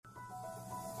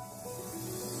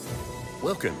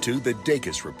Welcome to the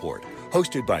Dacus Report,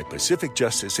 hosted by Pacific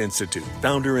Justice Institute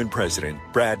founder and president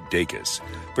Brad Dacus.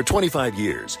 For 25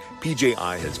 years,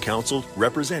 PJI has counseled,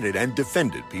 represented, and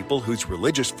defended people whose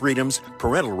religious freedoms,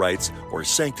 parental rights, or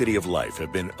sanctity of life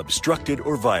have been obstructed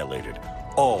or violated,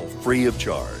 all free of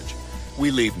charge. We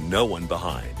leave no one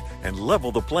behind and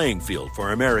level the playing field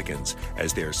for Americans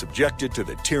as they are subjected to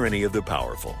the tyranny of the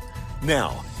powerful.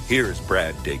 Now, here's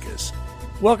Brad Dacus.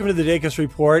 Welcome to the Dacus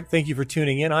Report. Thank you for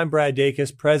tuning in. I'm Brad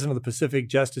Dacus, president of the Pacific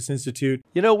Justice Institute.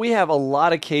 You know, we have a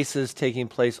lot of cases taking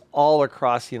place all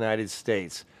across the United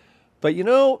States. But you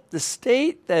know, the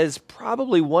state that is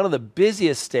probably one of the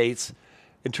busiest states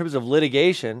in terms of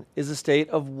litigation is the state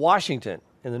of Washington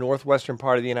in the northwestern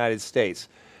part of the United States.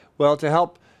 Well, to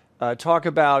help talk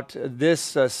about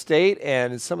this state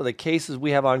and some of the cases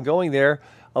we have ongoing there,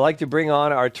 I'd like to bring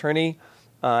on our attorney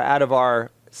out of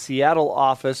our Seattle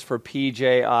office for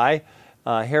PJI,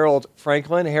 Harold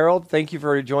Franklin. Harold, thank you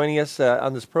for joining us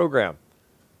on this program.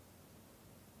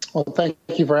 Well, thank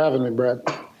you for having me, Brad.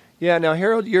 Yeah, now,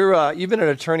 Harold, you've been an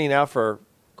attorney now for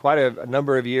quite a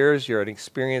number of years. You're an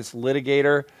experienced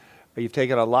litigator. You've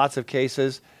taken on lots of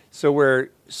cases. So we're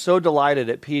so delighted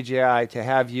at PJI to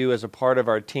have you as a part of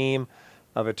our team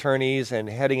of attorneys and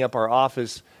heading up our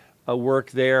office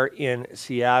work there in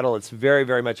Seattle. It's very,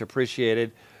 very much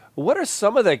appreciated. What are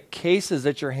some of the cases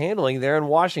that you're handling there in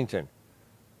Washington?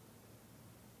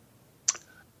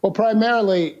 Well,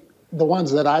 primarily the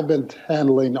ones that I've been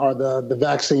handling are the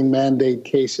vaccine mandate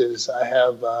cases. I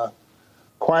have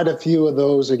quite a few of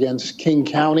those against King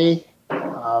County,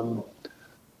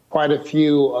 quite a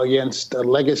few against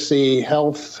Legacy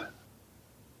Health,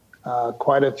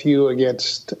 quite a few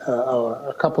against,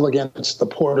 a couple against the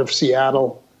Port of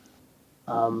Seattle.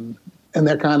 And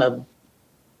they're kind of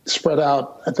spread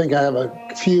out. I think I have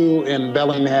a few in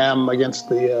Bellingham against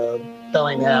the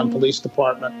Bellingham Police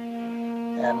Department.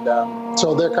 And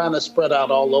so they're kind of spread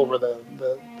out all over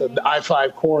the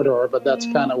I-5 corridor, but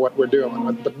that's kind of what we're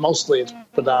doing. But mostly it's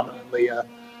predominantly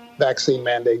vaccine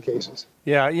mandate cases.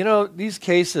 Yeah, you know, these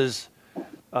cases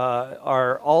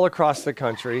are all across the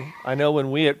country. I know when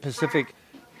we at Pacific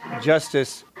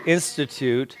Justice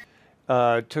Institute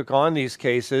took on these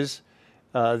cases,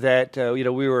 that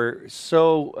we were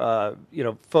so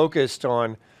focused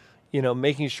on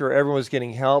making sure everyone was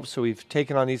getting help. So we've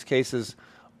taken on these cases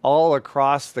all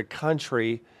across the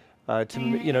country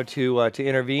to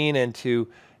intervene and to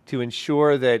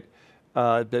ensure that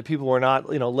that people were not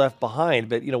left behind.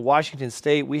 But Washington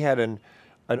State, we had an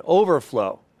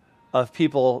overflow of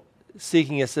people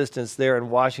seeking assistance there in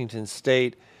Washington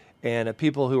State, and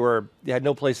people who had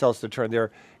no place else to turn.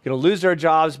 They're going to lose their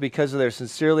jobs because of their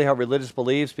sincerely held religious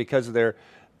beliefs, because of their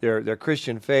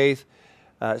Christian faith.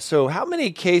 So how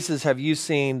many cases have you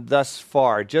seen thus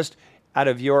far, just out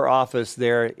of your office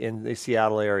there in the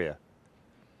Seattle area?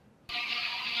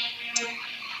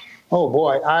 Oh,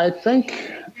 boy. I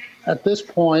think at this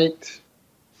point,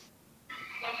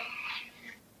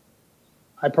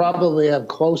 I probably have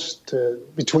close to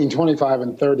between 25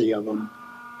 and 30 of them.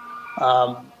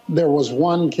 There was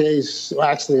one case,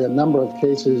 actually a number of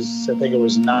cases, I think it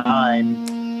was 9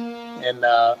 in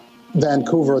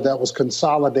Vancouver that was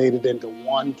consolidated into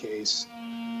one case.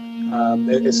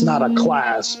 It's not a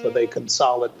class, but they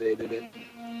consolidated it.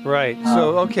 Right.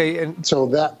 So, okay. And so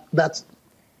that's,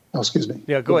 excuse me.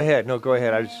 Yeah, go ahead. No, go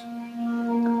ahead. I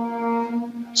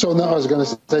was going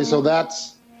to say, so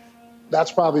that's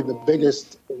probably the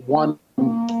biggest one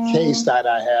case that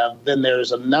I have. Then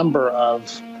there's a number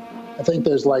of, I think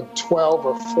there's like 12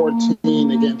 or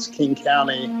 14 against King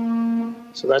County.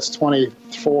 So that's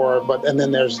 24, and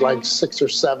then there's like 6 or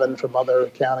 7 from other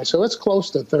counties. So it's close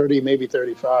to 30, maybe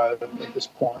 35 at this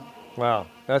point. Wow,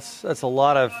 that's a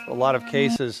lot of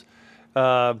cases.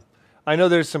 I know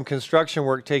there's some construction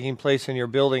work taking place in your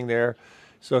building there.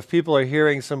 So if people are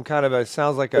hearing some kind of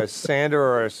sounds like a sander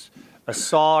or a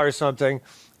saw or something,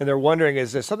 and they're wondering,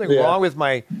 is there something wrong with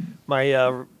my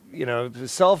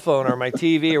cell phone or my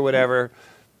TV or whatever?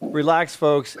 Relax,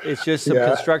 folks. It's just some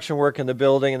construction work in the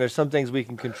building, and there's some things we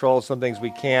can control, some things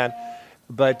we can't.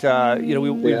 But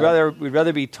we'd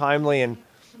rather be timely and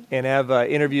have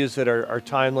interviews that are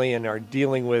timely and are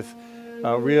dealing with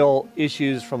real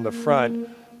issues from the front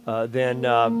than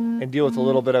and deal with a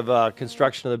little bit of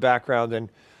construction in the background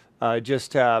and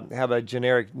just have a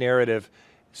generic narrative.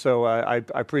 So I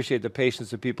appreciate the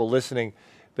patience of people listening.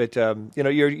 But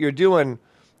you're doing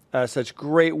such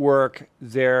great work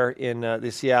there in the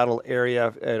Seattle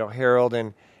area, Harold,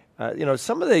 and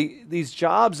some of these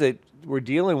jobs that we're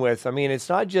dealing with. I mean, it's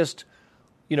not just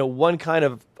one kind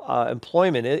of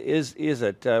employment, is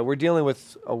it? We're dealing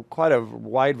with quite a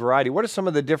wide variety. What are some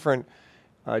of the different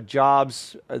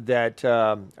jobs that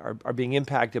are being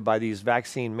impacted by these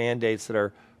vaccine mandates that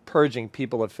are purging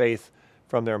people of faith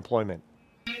from their employment?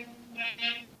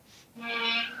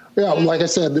 Yeah, like I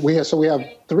said, we have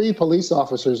 3 police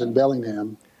officers in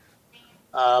Bellingham.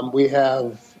 We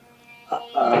have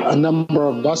a number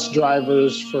of bus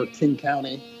drivers for King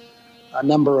County, a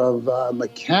number of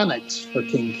mechanics for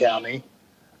King County.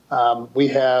 We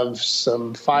have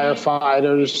some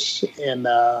firefighters in,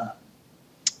 I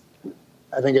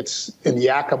think it's in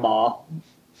Yakima.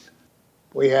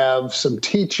 We have some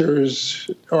teachers,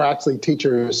 or actually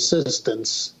teacher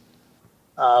assistants,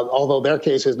 although their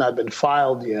case has not been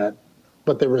filed yet.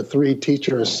 But there were 3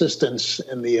 teacher assistants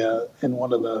in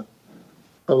one of the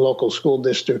local school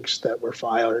districts that were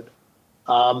fired.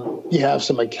 You have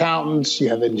some accountants, you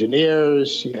have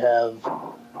engineers, you have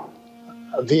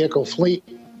a vehicle fleet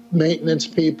maintenance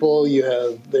people,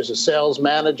 there's a sales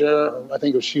manager. I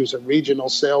think she was a regional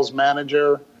sales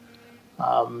manager.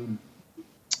 And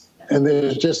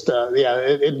there's just,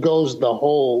 it goes the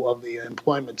whole of the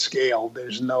employment scale.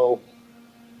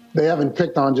 They haven't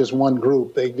picked on just one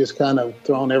group. They just kind of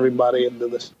thrown everybody into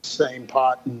the same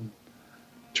pot and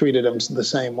treated them the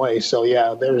same way. So,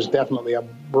 yeah, there's definitely a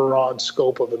broad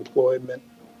scope of employment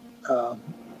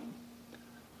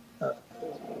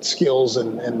skills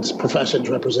and professions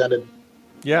represented.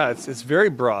 Yeah, it's very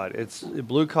broad. It's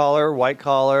blue collar, white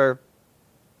collar,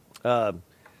 highly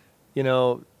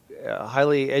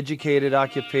educated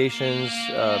occupations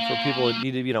for people who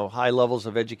need high levels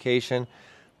of education.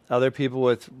 Other people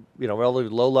with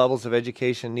relatively low levels of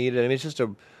education needed. I mean, it's just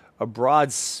a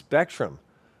broad spectrum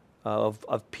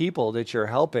of people that you're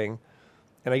helping.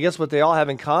 And I guess what they all have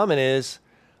in common is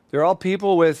they're all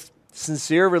people with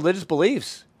sincere religious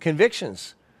beliefs,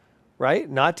 convictions, right?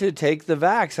 Not to take the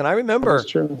vax. And I remember,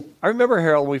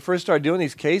 Harold, when we first started doing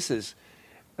these cases,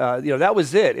 that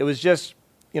was it. It was just,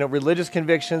 religious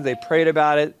convictions. They prayed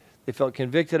about it. They felt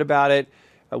convicted about it.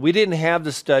 We didn't have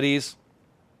the studies,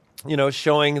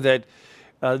 showing that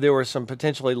there were some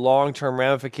potentially long-term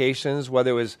ramifications,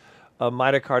 whether it was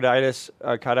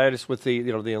myocarditis with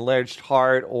the enlarged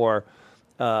heart, or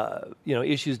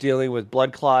issues dealing with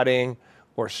blood clotting,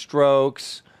 or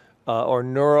strokes, or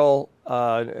neuro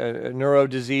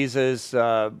diseases,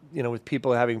 with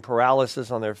people having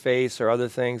paralysis on their face or other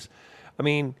things. I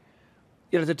mean,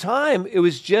 at the time, it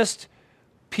was just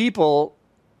people,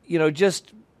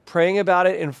 just praying about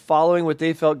it and following what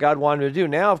they felt God wanted to do.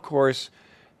 Now, of course,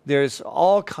 there's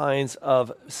all kinds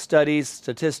of studies,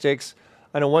 statistics.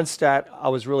 I know one stat I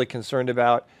was really concerned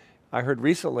about, I heard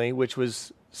recently, which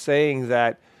was saying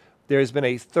that there's been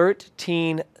a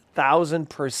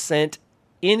 13,000%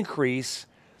 increase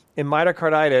in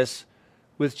myocarditis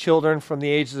with children from the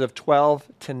ages of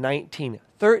 12 to 19.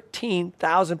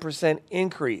 13,000%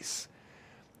 increase.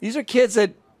 These are kids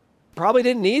that probably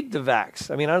didn't need the vax.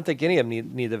 I mean, I don't think any of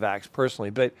them need the vax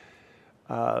personally, but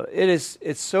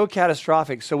it's so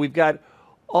catastrophic. So we've got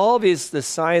all the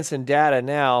science and data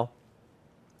now,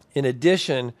 in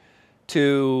addition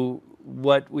to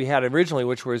what we had originally,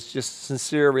 which was just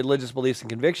sincere religious beliefs and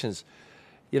convictions.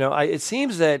 It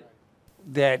seems that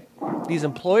these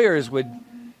employers would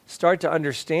start to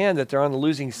understand that they're on the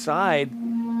losing side.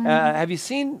 Have you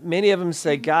seen many of them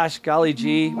say, "Gosh, golly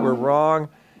gee, we're wrong.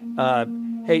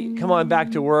 Hey, come on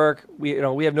back to work.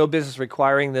 We have no business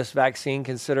requiring this vaccine,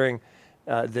 considering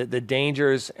the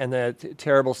dangers and the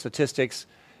terrible statistics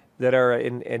that are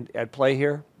at play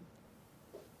here"?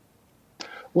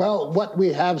 Well, what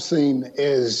we have seen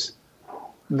is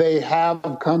they have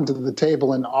come to the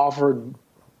table and offered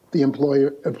the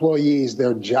employees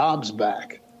their jobs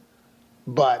back.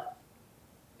 But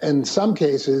in some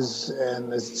cases,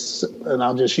 and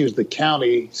I'll just use the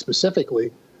county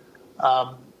specifically,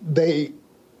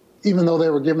 even though they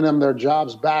were giving them their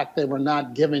jobs back, they were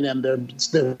not giving them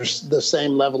the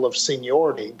same level of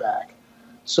seniority back.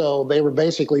 So they were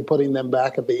basically putting them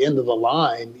back at the end of the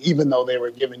line, even though they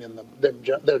were giving them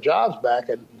their jobs back.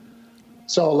 And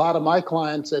so a lot of my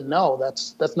clients said, no,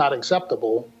 that's not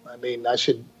acceptable. I mean,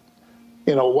 it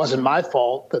wasn't my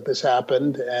fault that this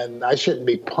happened, and I shouldn't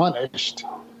be punished.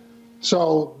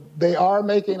 So they are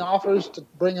making offers to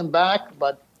bring them back,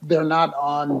 but they're not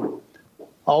on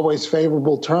always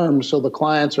favorable terms. So the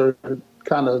clients are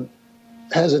kind of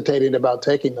hesitating about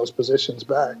taking those positions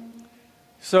back.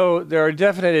 So there are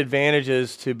definite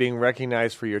advantages to being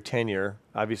recognized for your tenure,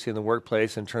 obviously in the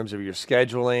workplace, in terms of your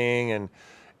scheduling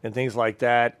and things like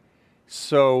that.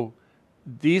 So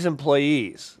these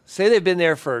employees, say they've been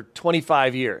there for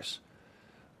 25 years.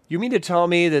 You mean to tell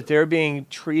me that they're being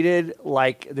treated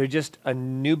like they're just a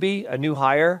newbie, a new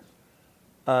hire,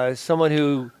 someone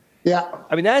who... Yeah.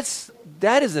 I mean,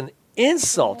 that is an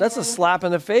insult. That's a slap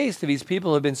in the face to these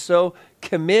people who have been so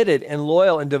committed and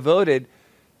loyal and devoted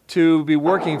to be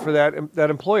working for that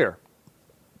employer.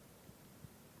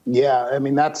 Yeah, I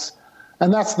mean, that's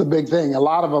the big thing. A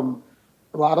lot of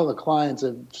the clients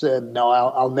have said, no,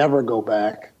 I'll never go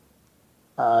back.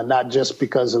 Not just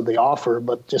because of the offer,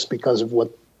 but just because of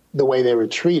the way they were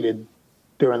treated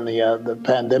during the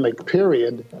pandemic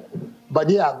period. But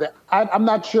yeah, I'm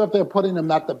not sure if they're putting them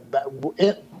at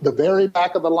the very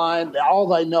back of the line.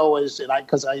 All I know is,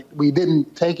 we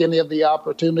didn't take any of the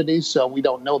opportunities, so we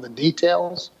don't know the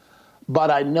details.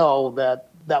 But I know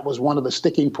that was one of the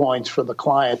sticking points for the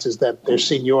clients, is that their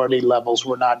seniority levels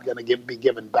were not going to be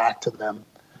given back to them.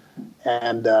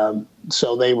 And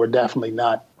so they were definitely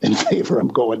not in favor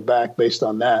of going back based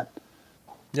on that.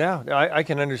 Yeah, I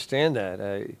can understand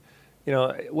that.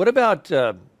 What about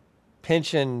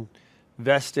pension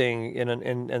vesting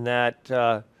in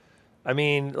that? I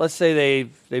mean, let's say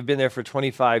they've been there for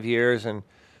 25 years and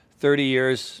 30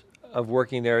 years of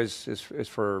working there is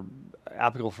for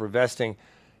applicable for vesting.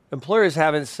 Employers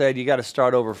haven't said you got to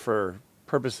start over for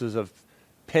purposes of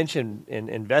pension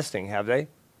investing, have they?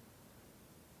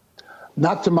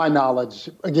 Not to my knowledge.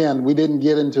 Again, we didn't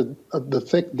get into the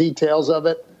thick details of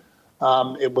it.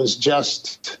 It was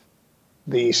just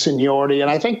the seniority,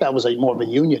 and I think that was more of a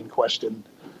union question.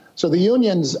 So the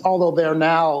unions, although they're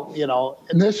now,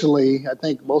 initially, I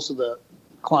think most of the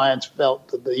clients felt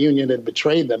that the union had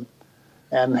betrayed them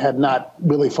and had not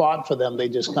really fought for them. They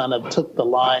just kind of took the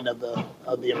line of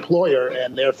the employer,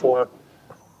 and therefore,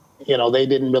 they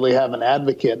didn't really have an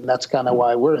advocate, and that's kind of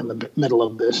why we're in the middle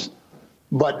of this.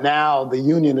 But now the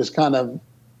union is kind of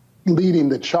leading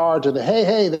the charge of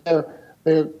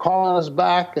they're calling us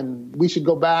back, and we should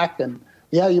go back, and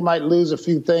yeah, you might lose a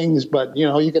few things, but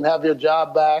you can have your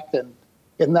job back, and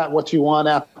isn't that what you want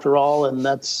after all? And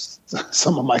that's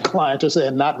some of my clients are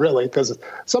saying not really, because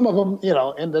some of them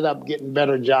ended up getting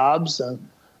better jobs, and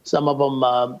some of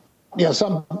them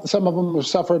some of them have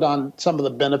suffered on some of the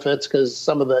benefits, because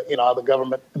some of the how the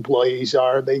government employees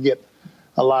they get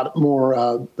a lot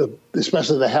more,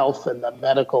 especially the health and the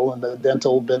medical and the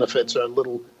dental benefits are a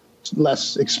little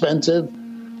less expensive.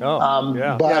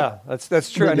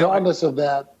 That's true. Regardless of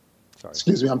that, sorry.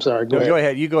 Excuse me, I'm sorry. Go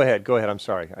ahead. You go ahead. I'm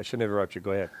sorry. I shouldn't interrupt you.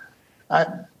 Go ahead.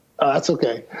 That's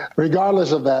okay.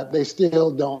 Regardless of that, they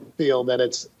still don't feel that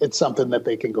it's something that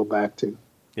they can go back to.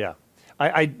 Yeah.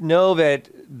 I know that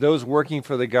those working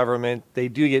for the government, they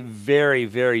do get very,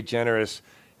 very generous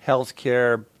health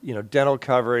care, dental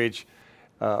coverage,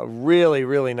 really,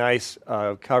 really nice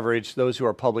coverage. Those who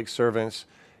are public servants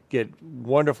get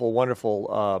wonderful,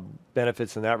 wonderful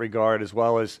benefits in that regard, as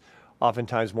well as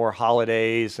oftentimes more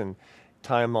holidays and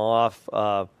time off.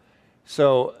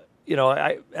 So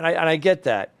I get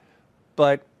that.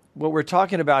 But what we're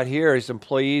talking about here is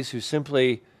employees who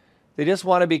simply, they just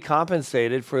want to be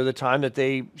compensated for the time that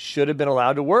they should have been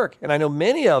allowed to work. And I know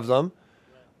many of them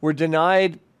were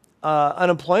denied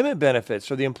unemployment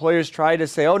benefits, or the employers tried to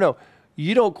say, oh, no,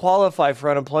 you don't qualify for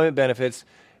unemployment benefits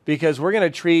because we're going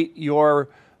to treat your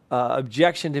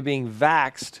objection to being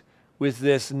vaxxed with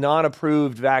this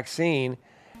non-approved vaccine.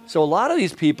 So a lot of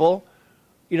these people,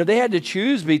 they had to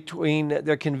choose between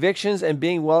their convictions and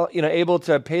being able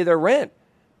to pay their rent.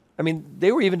 I mean,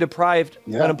 they were even deprived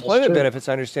unemployment benefits,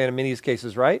 I understand, in many of these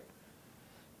cases, right?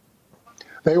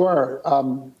 They were.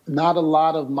 Not a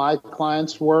lot of my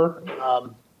clients were,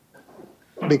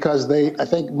 because I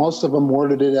think most of them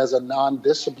worded it as a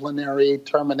non-disciplinary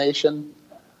termination.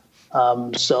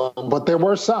 But there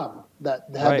were some that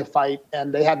had to fight,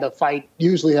 and they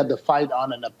usually had to fight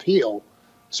on an appeal.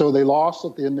 So they lost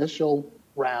at the initial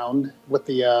round with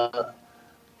the,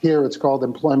 here it's called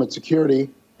employment security,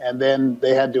 and then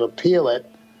they had to appeal it,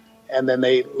 and then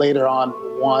they later on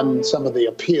won some of the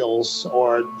appeals,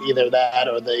 or either that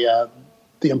or the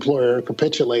employer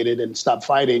capitulated and stopped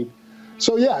fighting.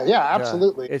 So yeah,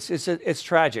 absolutely. It's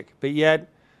tragic, but yet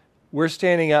we're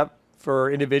standing up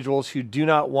for individuals who do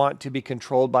not want to be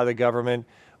controlled by the government,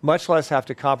 much less have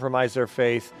to compromise their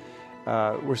faith.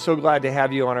 We're so glad to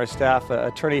have you on our staff.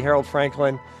 Attorney Harold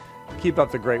Franklin, keep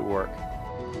up the great work.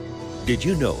 Did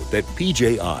you know that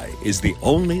PJI is the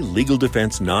only legal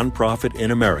defense nonprofit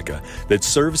in America that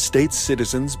serves state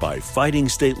citizens by fighting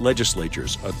state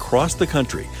legislatures across the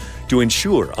country to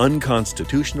ensure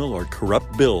unconstitutional or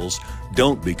corrupt bills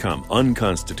don't become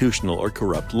unconstitutional or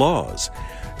corrupt laws?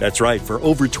 That's right, for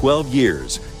over 12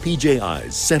 years,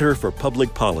 PJI's Center for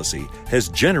Public Policy has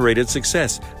generated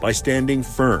success by standing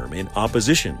firm in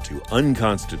opposition to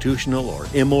unconstitutional or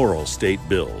immoral state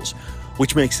bills,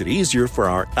 which makes it easier for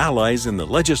our allies in the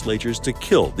legislatures to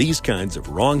kill these kinds of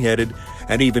wrong-headed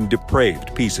and even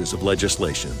depraved pieces of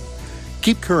legislation.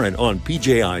 Keep current on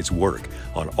PJI's work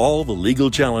on all the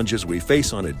legal challenges we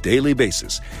face on a daily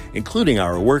basis, including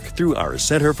our work through our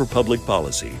Center for Public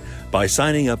Policy, by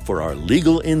signing up for our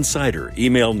Legal Insider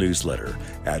email newsletter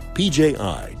at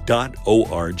pji.org.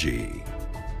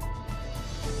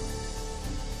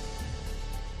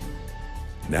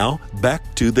 Now,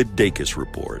 back to the Dacus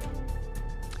Report.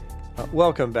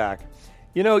 Welcome back.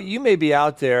 You know, you may be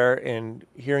out there and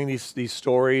hearing these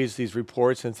stories, these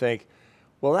reports, and think,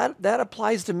 well, that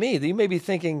applies to me. You may be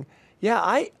thinking, yeah,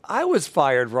 I was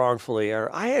fired wrongfully, or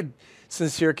I had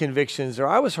sincere convictions, or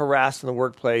I was harassed in the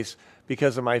workplace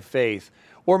because of my faith.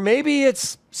 Or maybe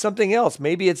it's something else.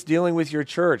 Maybe it's dealing with your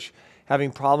church,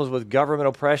 having problems with government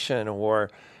oppression,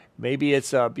 or maybe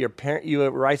it's your parent, you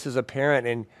rights as a parent,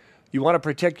 and you want to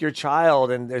protect your child,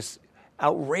 and there's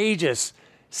outrageous,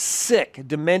 sick,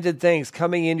 demented things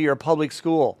coming into your public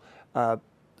school.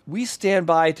 We stand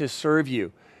by to serve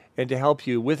you and to help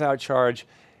you without charge.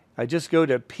 Just go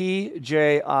to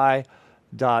pji.org,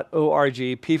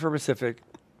 P for Pacific,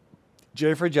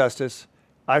 J for Justice,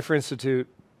 I for Institute,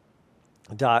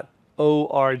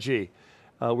 .org.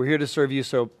 We're here to serve you,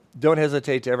 so don't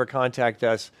hesitate to ever contact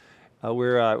us.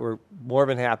 We're more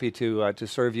than happy to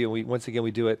serve you, and once again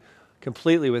we do it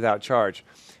completely without charge.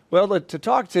 Well, to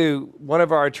talk to one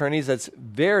of our attorneys that's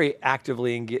very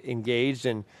actively engaged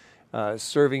in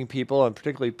serving people, and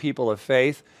particularly people of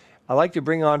faith, I'd like to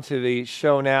bring on to the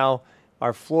show now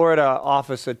our Florida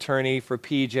office attorney for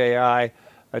PJI,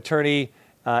 Attorney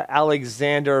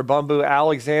Alexander Bumbu.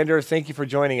 Alexander, thank you for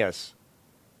joining us.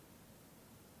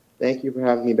 Thank you for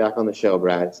having me back on the show,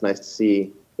 Brad. It's nice to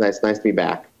see. Nice to be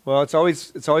back. Well, it's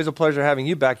always a pleasure having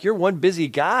you back. You're one busy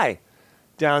guy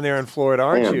down there in Florida,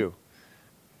 aren't you?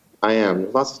 I am.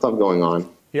 There's lots of stuff going on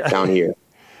down here.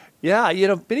 Yeah,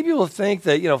 many people think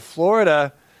that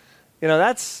Florida,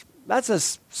 that's a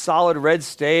solid red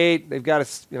state. They've got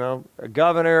a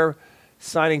governor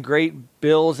signing great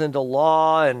bills into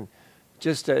law and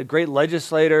just great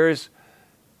legislators.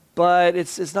 But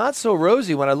it's not so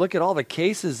rosy when I look at all the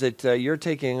cases that you're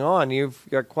taking on. You've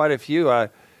got quite a few. I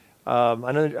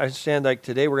understand like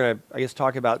today we're going to, I guess,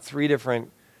 talk about 3 different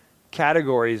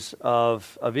categories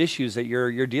of issues that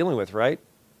you're dealing with, right?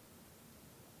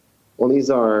 Well, these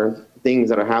are things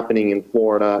that are happening in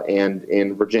Florida and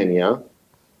in Virginia.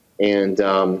 And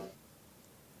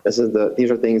these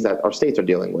are things that our states are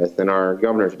dealing with and our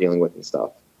governors are dealing with and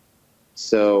stuff.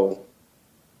 So,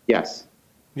 yes.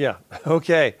 Yeah.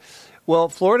 Okay. Well,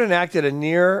 Florida enacted a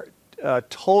near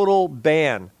total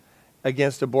ban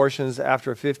against abortions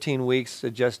after 15 weeks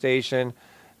of gestation.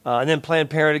 And then Planned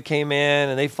Parenthood came in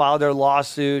and they filed their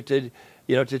lawsuit to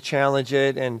challenge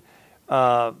it. And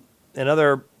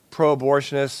other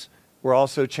pro-abortionists were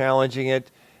also challenging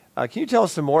it. Can you tell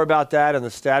us some more about that and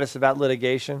the status of that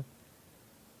litigation?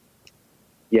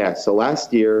 Yeah. So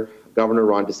last year, Governor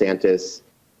Ron DeSantis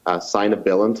signed a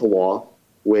bill into law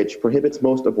which prohibits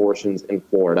most abortions in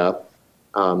Florida.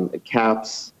 It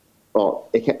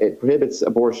prohibits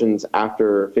abortions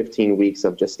after 15 weeks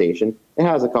of gestation. It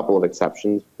has a couple of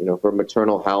exceptions, for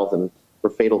maternal health and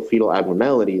for fatal fetal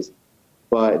abnormalities.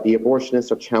 But the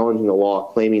abortionists are challenging the law,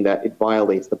 claiming that it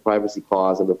violates the privacy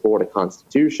clause of the Florida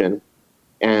Constitution.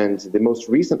 And the most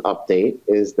recent update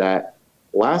is that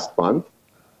last month,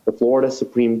 the Florida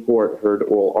Supreme Court heard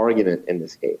oral argument in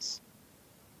this case.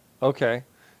 Okay.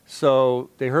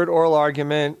 So they heard oral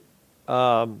argument.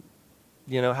 How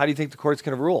do you think the court's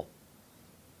going to rule?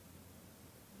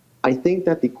 I think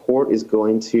that the court is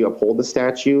going to uphold the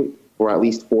statute for at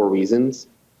least 4 reasons.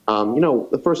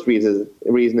 The first reason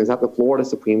is that the Florida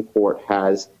Supreme Court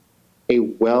has a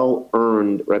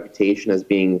well-earned reputation as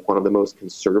being one of the most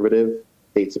conservative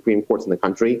state Supreme Courts in the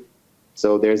country.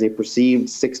 So there's a perceived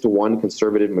 6-1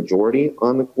 conservative majority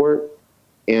on the court.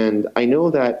 And I know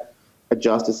that a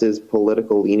justice's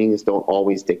political leanings don't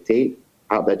always dictate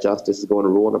how that justice is going to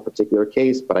rule in a particular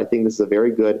case, but I think this is a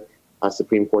very good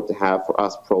Supreme Court to have for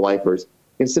us pro-lifers,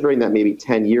 considering that maybe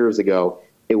 10 years ago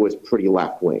it was pretty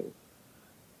left-wing.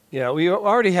 Yeah, we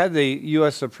already had the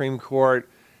U.S. Supreme Court,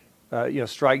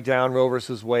 strike down Roe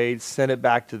versus Wade, send it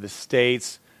back to the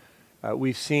states.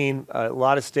 We've seen a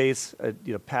lot of states,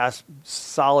 pass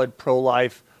solid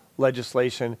pro-life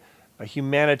legislation,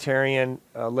 humanitarian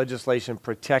legislation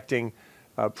protecting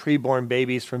preborn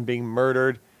babies from being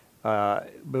murdered,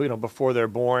 before they're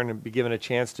born and be given a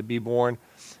chance to be born.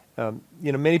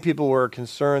 Many people were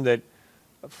concerned that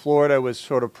Florida was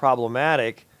sort of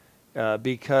problematic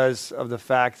because of the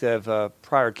fact of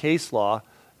prior case law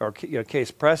or case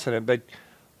precedent, but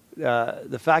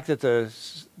the fact that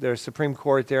their Supreme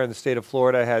Court there in the state of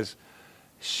Florida has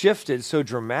shifted so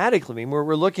dramatically. I mean,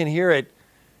 we're looking here at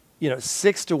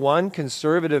 6-1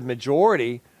 conservative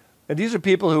majority, and these are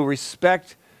people who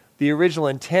respect the original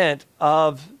intent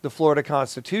of the Florida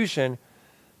Constitution.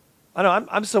 I know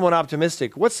I'm somewhat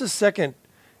optimistic. What's the second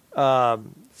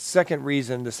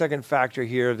reason, the second factor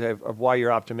here of why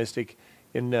you're optimistic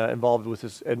involving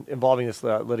this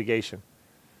litigation?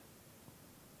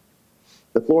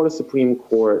 The Florida Supreme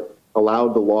Court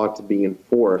allowed the law to be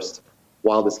enforced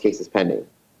while this case is pending.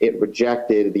 It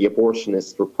rejected the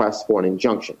abortionist's request for an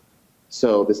injunction.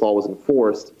 So this law was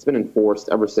enforced. It's been enforced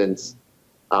ever since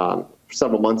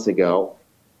several months ago,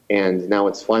 and now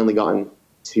it's finally gotten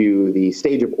to the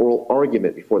stage of oral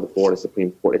argument before the Florida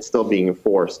Supreme Court. It's still being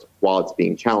enforced while it's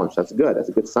being challenged. That's good. That's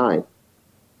a good sign.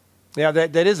 Yeah,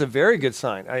 that is a very good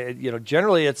sign.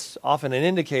 Generally, it's often an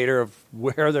indicator of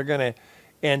where they're going to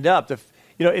end up.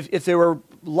 If they were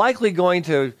likely going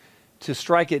to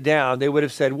strike it down, they would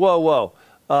have said, "Whoa,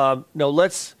 no,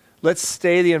 let's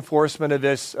stay the enforcement of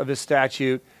this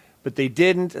statute." But they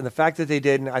didn't, and the fact that they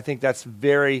didn't, I think that's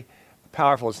very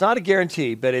powerful. It's not a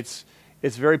guarantee, but it's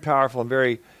very powerful and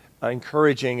very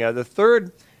encouraging. The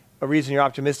third reason you're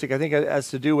optimistic, I think, has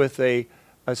to do with a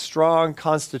strong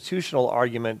constitutional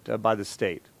argument by the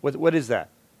state. What is that?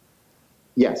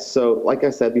 Yes. So, like I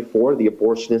said before, the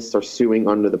abortionists are suing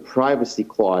under the privacy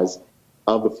clause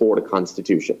of the Florida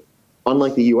Constitution.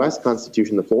 Unlike the U.S.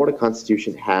 Constitution, the Florida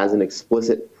Constitution has an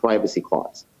explicit privacy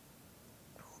clause.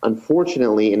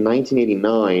 Unfortunately, in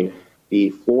 1989,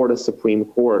 the Florida Supreme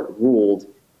Court ruled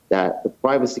that the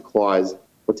privacy clause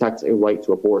protects a right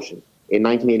to abortion. In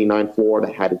 1989,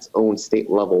 Florida had its own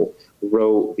state-level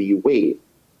Roe v. Wade.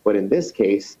 But in this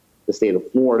case, the state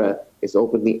of Florida is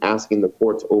openly asking the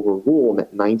court to overrule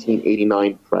that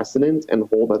 1989 precedent and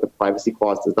hold that the privacy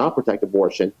clause does not protect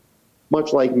abortion,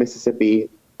 much like Mississippi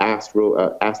asked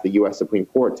the U.S. Supreme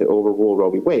Court to overrule Roe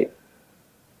v. Wade.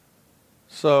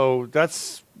 So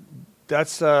that's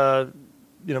makes the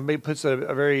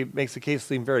case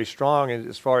seem very strong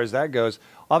as far as that goes.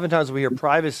 Oftentimes we hear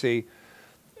privacy,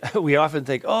 we often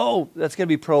think, oh, that's going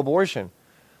to be pro-abortion.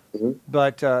 Mm-hmm.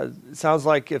 But it sounds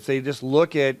like if they just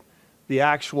look at the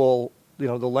actual,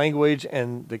 the language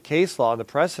and the case law and the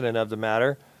precedent of the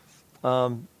matter,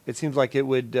 it seems like it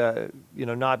would,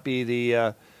 not be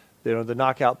the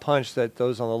knockout punch that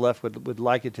those on the left would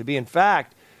like it to be. In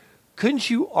fact, couldn't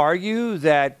you argue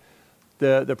that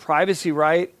the privacy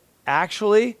right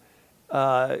actually,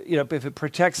 if it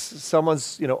protects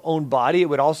someone's, own body, it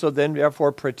would also then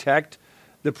therefore protect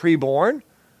the preborn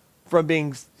from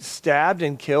being stabbed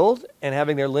and killed and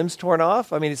having their limbs torn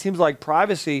off? I mean, it seems like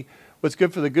privacy, what's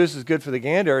good for the goose is good for the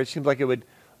gander. It seems like it would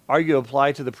arguably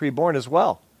apply to the preborn as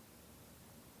well.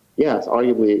 Yes,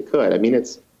 arguably it could. I mean,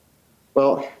 it's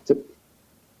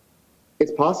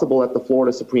possible that the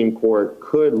Florida Supreme Court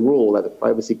could rule that the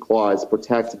privacy clause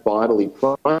protects bodily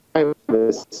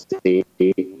privacy.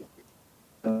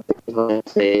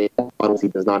 Privacy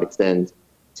does not extend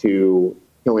to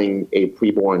killing a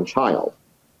preborn child.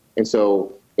 And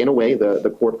so, in a way,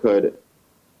 the court could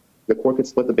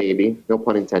split the baby, no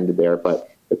pun intended there,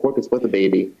 but the court could split the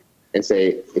baby and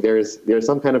say there's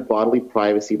some kind of bodily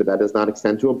privacy, but that does not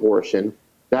extend to abortion.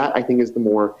 That, I think, is the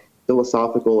more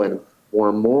philosophical and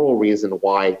more moral reason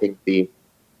why I think the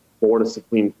Florida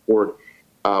Supreme Court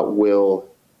will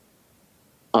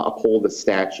uphold the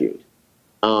statute.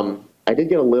 I did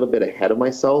get a little bit ahead of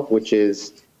myself, which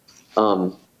is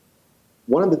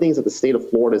one of the things that the state of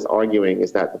Florida is arguing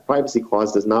is that the privacy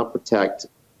clause does not protect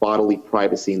bodily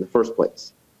privacy in the first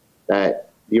place,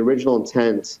 that the original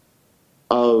intent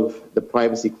of the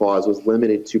privacy clause was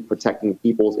limited to protecting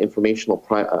people's informational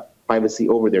privacy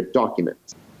over their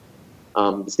documents.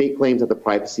 The state claims that the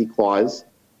privacy clause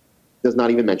does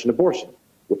not even mention abortion,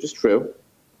 which is true,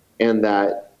 and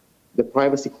that the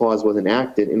privacy clause was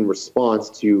enacted in response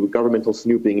to governmental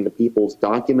snooping into people's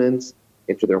documents,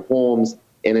 into their homes,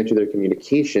 and into their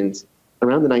communications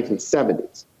around the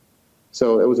 1970s.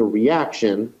 So it was a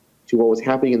reaction to what was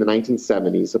happening in the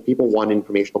 1970s. So people wanted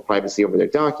informational privacy over their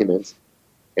documents.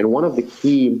 And one of the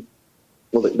key,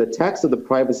 the text of the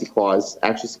privacy clause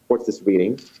actually supports this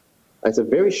reading. It's a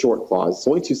very short clause. It's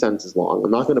only 2 sentences long.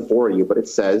 I'm not going to bore you, but it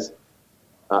says,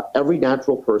 every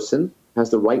natural person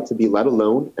has the right to be let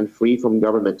alone and free from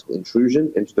governmental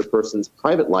intrusion into the person's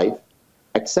private life,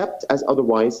 except as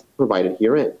otherwise provided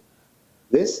herein.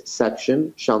 This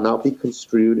section shall not be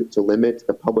construed to limit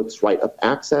the public's right of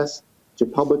access to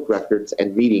public records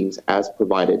and meetings as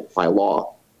provided by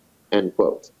law. End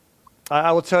quote.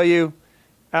 I will tell you,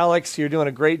 Alex, you're doing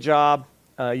a great job.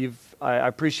 I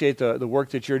appreciate the work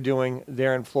that you're doing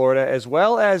there in Florida, as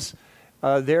well as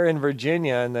there in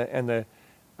Virginia, and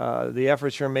the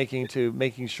efforts you're making to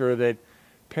making sure that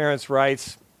parents'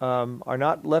 rights are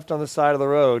not left on the side of the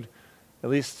road, at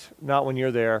least not when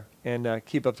you're there, and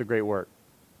keep up the great work.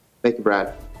 Thank you,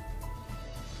 Brad.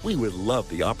 We would love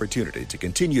the opportunity to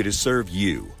continue to serve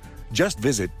you. Just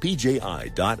visit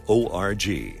pji.org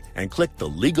and click the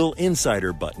Legal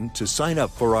Insider button to sign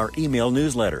up for our email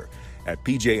newsletter. At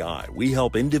PJI, we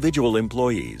help individual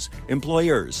employees,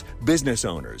 employers, business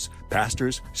owners,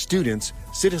 pastors, students,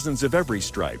 citizens of every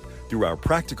stripe through our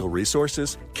practical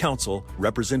resources, counsel,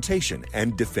 representation,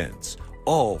 and defense,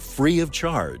 all free of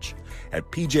charge at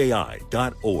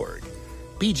pji.org.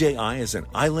 PJI is an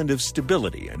island of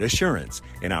stability and assurance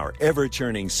in our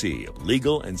ever-churning sea of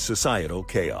legal and societal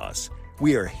chaos.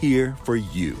 We are here for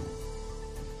you.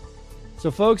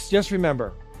 So, folks, just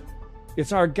remember,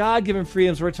 it's our God-given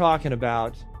freedoms we're talking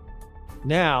about.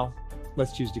 Now,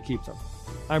 let's choose to keep them.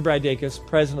 I'm Brad Dacus,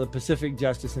 president of the Pacific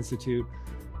Justice Institute.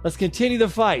 Let's continue the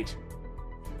fight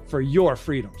for your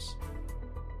freedoms.